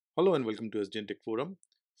Hello and welcome to SDN Tech Forum,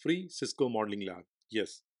 free Cisco modeling lab.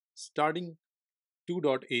 Yes, starting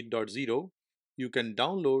 2.8.0, you can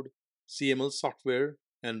download CML software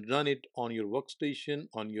and run it on your workstation,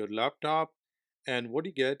 on your laptop. And what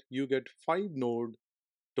you get 5 node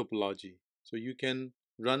topology. So you can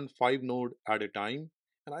run 5 node at a time.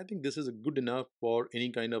 And I think this is good enough for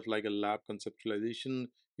any kind of like a lab conceptualization.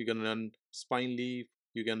 You can run spine leaf,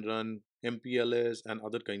 you can run MPLS and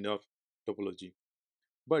other kind of topology.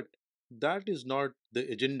 But that is not the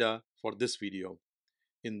agenda for this video.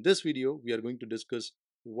 In this video, we are going to discuss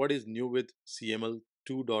what is new with CML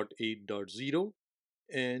 2.8.0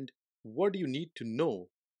 and what you need to know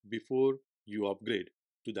before you upgrade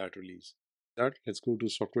to that release. Let's go to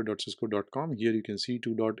software.cisco.com. Here you can see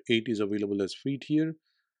 2.8 is available as free tier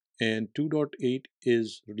and 2.8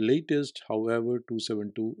 is latest. However,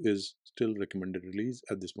 2.7.2 is still recommended release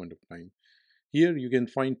at this point of time. Here you can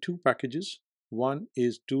find two packages. One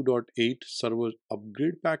is 2.8 server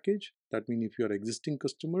upgrade package. That means if you are existing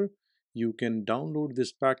customer, you can download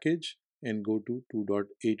this package and go to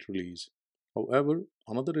 2.8 release. However,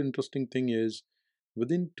 another interesting thing is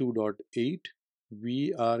within 2.8,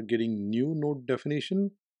 we are getting new node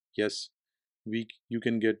definition. Yes, you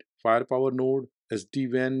can get firepower node,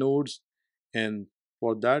 SD-WAN nodes, and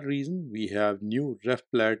for that reason, we have new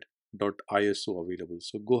refplat.iso available.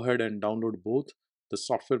 So go ahead and download both the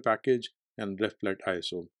software package and refplat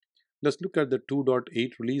ISO. Let's look at the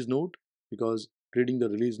 2.8 release note because reading the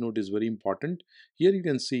release note is very important. Here you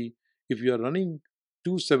can see if you are running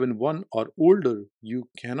 2.7.1 or older, you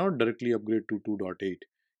cannot directly upgrade to 2.8.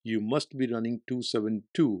 You must be running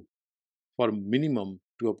 2.7.2 for minimum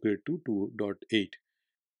to upgrade to 2.8.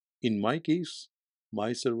 In my case,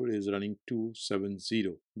 my server is running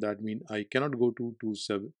 2.7.0. That means I cannot go to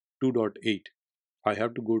 2.8. I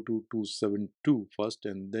have to go to 2.7.2 first,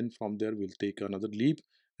 and then from there we'll take another leap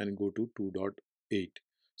and go to 2.8.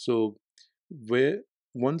 So where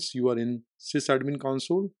once you are in sysadmin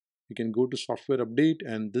console, you can go to software update,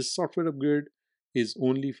 and this software upgrade is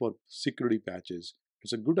only for security patches.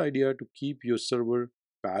 It's a good idea to keep your server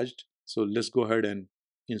patched. So let's go ahead and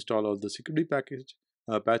install all the security patches.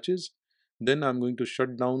 Then I'm going to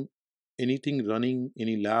shut down anything running,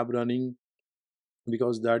 any lab running,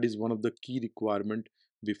 because that is one of the key requirement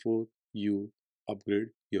before you upgrade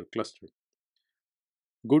your cluster.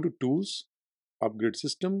 Go to tools, upgrade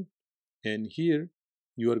system, and here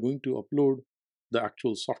you are going to upload the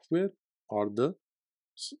actual software or the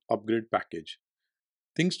upgrade package.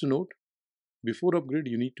 Things to note: before upgrade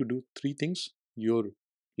you need to do three things. Your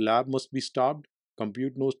lab must be stopped,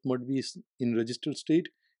 compute node must be in registered state,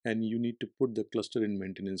 and you need to put the cluster in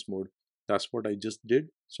maintenance mode. That's what I just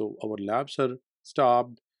did. So our labs are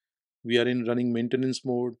stopped, we are in running maintenance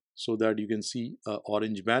mode, so that you can see a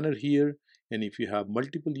orange banner here, and if you have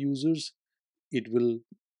multiple users, it will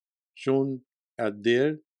shown at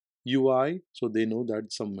their UI, so they know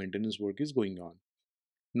that some maintenance work is going on.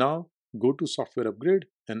 Now go to software upgrade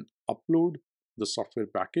and upload the software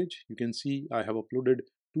package. You can see I have uploaded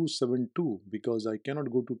 2.7.2 because I cannot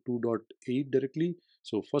go to 2.8 directly.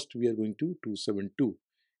 So first we are going to 2.7.2,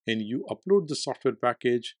 and you upload the software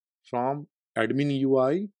package from admin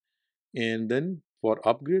UI, and then for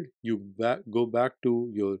upgrade you go back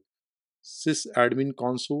to your sysadmin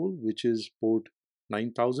console, which is port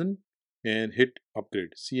 9000, and hit upgrade,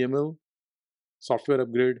 CML software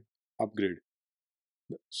upgrade.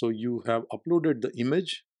 So you have uploaded the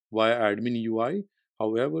image via admin UI.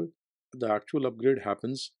 However, the actual upgrade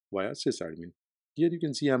happens via sysadmin. Here you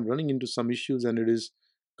can see I'm running into some issues and it is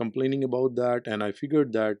complaining about that, and I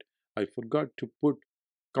figured that I forgot to put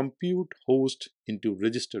compute host into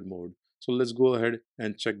registered mode. So let's go ahead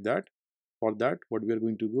and check that. For that, what we are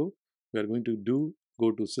going to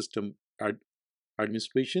go to system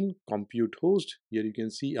administration, compute host. Here you can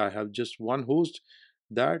see I have just one host.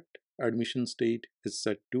 That admission state is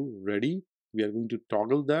set to ready. We are going to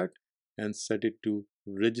toggle that and set it to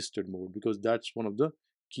registered mode because that's one of the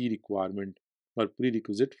key requirement or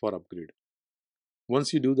prerequisite for upgrade.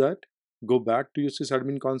 Once you do that, go back to your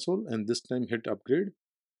sysadmin console and this time hit upgrade.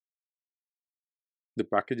 The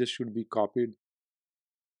packages should be copied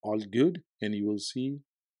all good, and you will see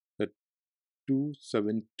that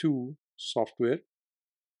 2.7.2 software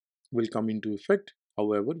will come into effect.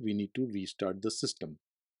 However, we need to restart the system.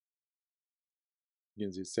 You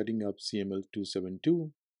can see setting up CML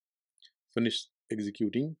 2.7.2, finish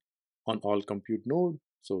executing on all compute node.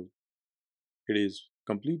 So it is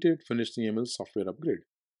completed, finish CML software upgrade.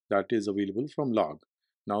 That is available from log.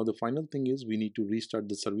 Now the final thing is we need to restart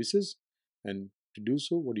the services, and to do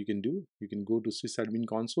so, what you can do, you can go to sysadmin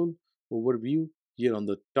console overview. Here on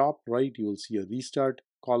the top right you will see a restart.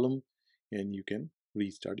 column and you can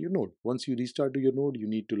restart your node. Once you restart your node, you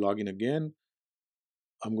need to log in again.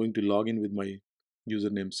 I'm going to log in with my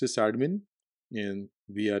username sysadmin, and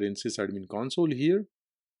we are in sysadmin console here,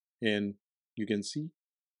 and you can see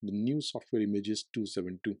the new software image is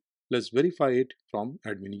 272. Let's verify it from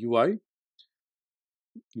admin UI.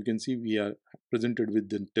 You can see we are presented with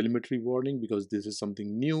the telemetry warning because this is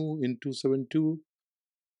something new in 272.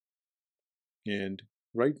 And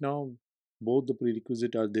right now, both the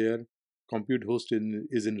prerequisites are there. Compute host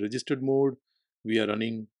is in registered mode. We are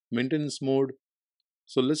running maintenance mode.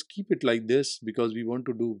 So let's keep it like this because we want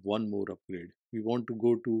to do one more upgrade. We want to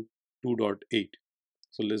go to 2.8.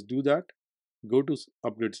 So let's do that. Go to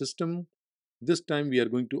upgrade system. This time we are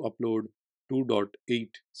going to upload 2.8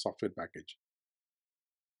 software package.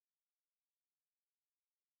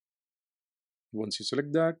 Once you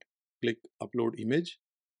select that, click upload image,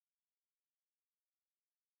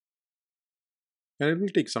 and it will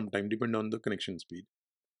take some time depending on the connection speed.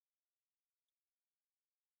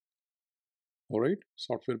 Alright,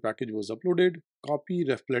 software package was uploaded. Copy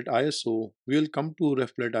reflet ISO. We will come to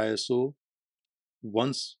reflet ISO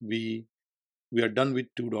once we are done with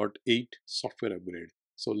 2.8 software upgrade.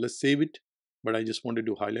 So let's save it, but I just wanted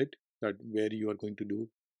to highlight that where you are going to do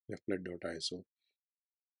reflet.iso.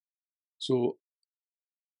 So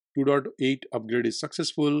 2.8 upgrade is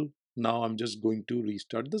successful. Now I'm just going to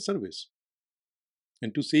restart the service.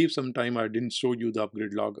 And to save some time, I didn't show you the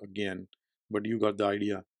upgrade log again, but you got the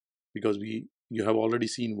idea because you have already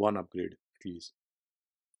seen one upgrade at least.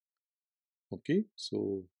 Okay,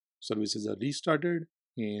 so services are restarted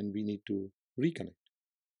and we need to reconnect.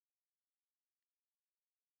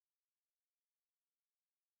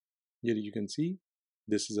 Here you can see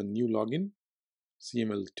this is a new login,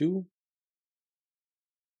 CML2.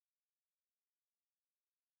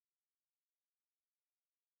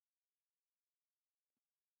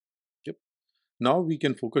 Yep. Now we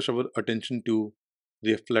can focus our attention to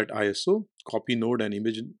reflet ISO, copy node and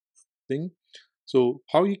image thing. So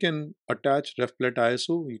how you can attach reflet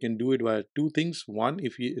ISO? You can do it via two things. One,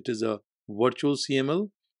 if it is a virtual CML,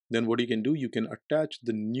 then what you can do, you can attach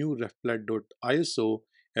the new reflet.iso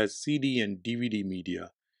as CD and DVD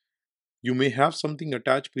media. You may have something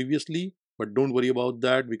attached previously, but don't worry about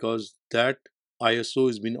that because that ISO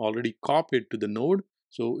has been already copied to the node.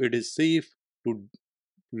 So it is safe to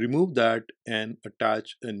remove that and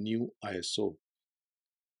attach a new ISO.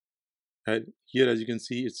 And here, as you can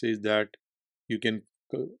see, it says that you can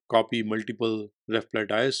copy multiple reflet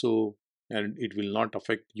ISO and it will not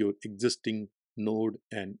affect your existing node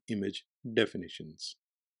and image definitions.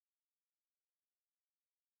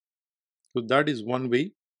 So that is one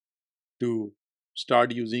way to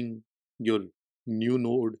start using your new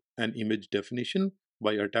node and image definition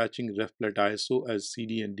by attaching reflet ISO as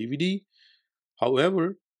CD and DVD.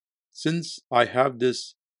 However, since I have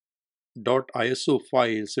this .iso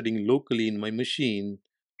file sitting locally in my machine,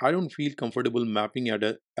 I don't feel comfortable mapping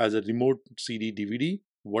as a remote CD DVD.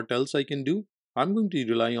 What else I can do? I'm going to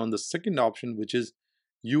rely on the second option, which is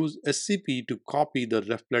use SCP to copy the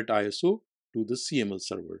reflet ISO to the CML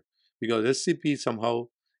server. Because SCP somehow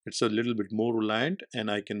it's a little bit more reliant and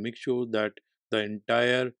I can make sure that the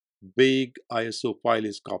entire big ISO file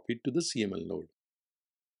is copied to the CML node.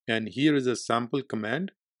 And here is a sample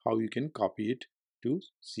command how you can copy it to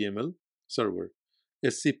CML server.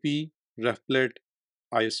 SCP reflet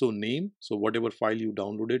ISO name, so whatever file you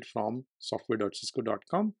downloaded from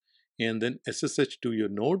software.cisco.com, and then SSH to your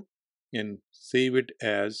node and save it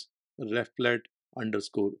as reflet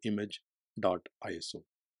underscore image.iso.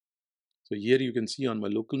 So here you can see on my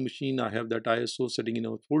local machine, I have that ISO sitting in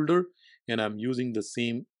a folder and I'm using the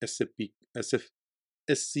same SCP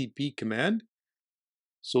command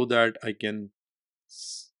so that I can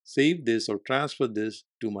save this or transfer this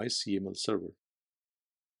to my CML server.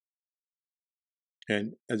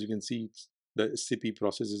 And as you can see, the SCP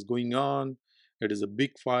process is going on. It is a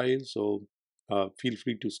big file, so feel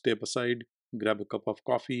free to step aside, grab a cup of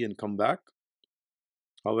coffee and come back.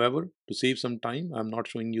 However, to save some time, I'm not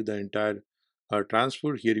showing you the entire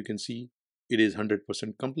transfer. Here you can see it is 100%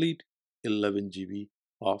 complete. 11 GB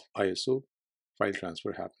of ISO file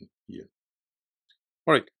transfer happened here.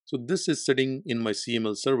 Alright, so this is sitting in my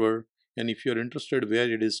CML server, and if you're interested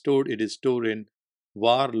where it is stored in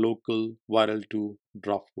var local virl2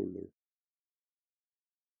 drop folder.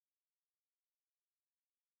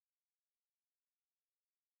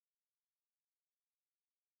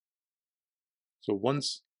 So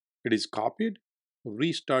once it is copied,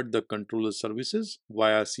 restart the controller services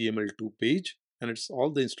via CML2 page, and it's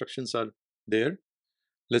all the instructions are there.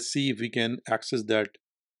 Let's see if we can access that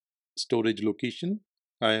storage location.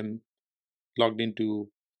 I am logged into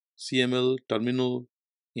CML terminal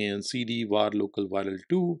and CD var local viral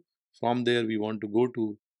 2. From there, we want to go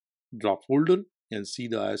to drop folder and see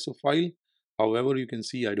the ISO file. However, you can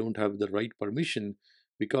see I don't have the right permission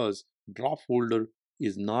because drop folder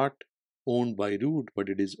is not owned by root, but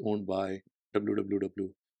it is owned by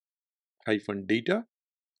www-data.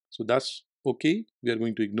 So that's okay. We are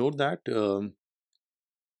going to ignore that.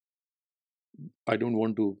 I don't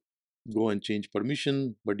want to go and change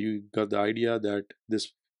permission, but you got the idea that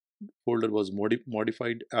this folder was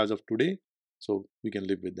modified as of today. So we can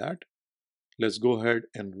live with that. Let's go ahead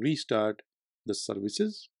and restart the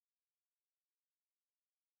services.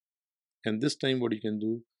 And this time what you can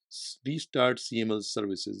do, restart CML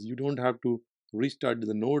services. You don't have to restart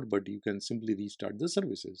the node, but you can simply restart the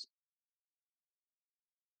services.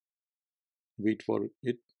 Wait for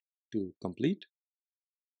it to complete.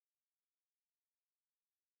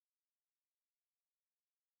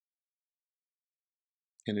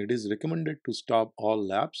 And it is recommended to stop all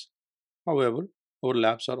labs. However, our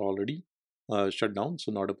labs are already shut down,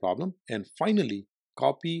 so not a problem. And finally,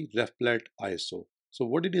 copy refplat ISO. So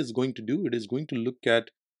what it is going to do, it is going to look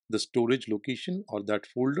at the storage location or that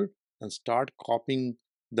folder and start copying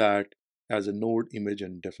that as a node image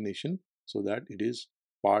and definition so that it is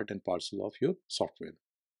part and parcel of your software.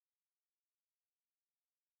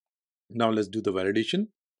 Now let's do the validation.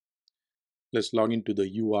 Let's log into the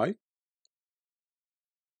UI.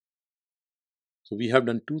 So we have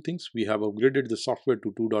done two things. We have upgraded the software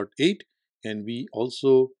to 2.8 and we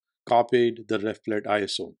also copied the refplat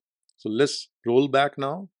ISO. So let's roll back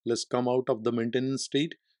now. Let's come out of the maintenance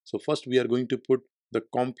state. So first we are going to put the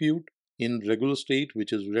compute in regular state,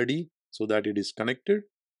 which is ready so that it is connected.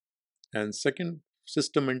 And second,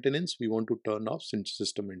 system maintenance, we want to turn off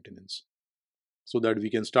system maintenance so that we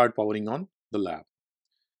can start powering on the lab.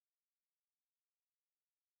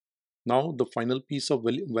 Now the final piece of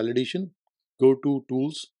validation, go to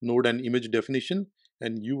tools, node and image definition,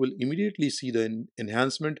 and you will immediately see the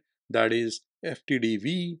enhancement that is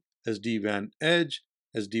FTDV, SD-WAN Edge,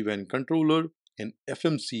 SD-WAN controller, and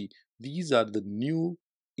FMC. These are the new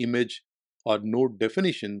image or node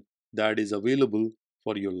definition that is available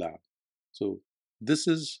for your lab. So this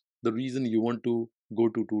is the reason you want to go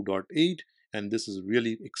to 2.8, and this is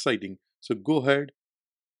really exciting. So go ahead,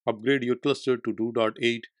 upgrade your cluster to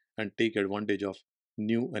 2.8 and take advantage of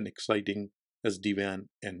new and exciting SD-WAN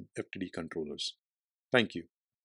and FTD controllers. Thank you.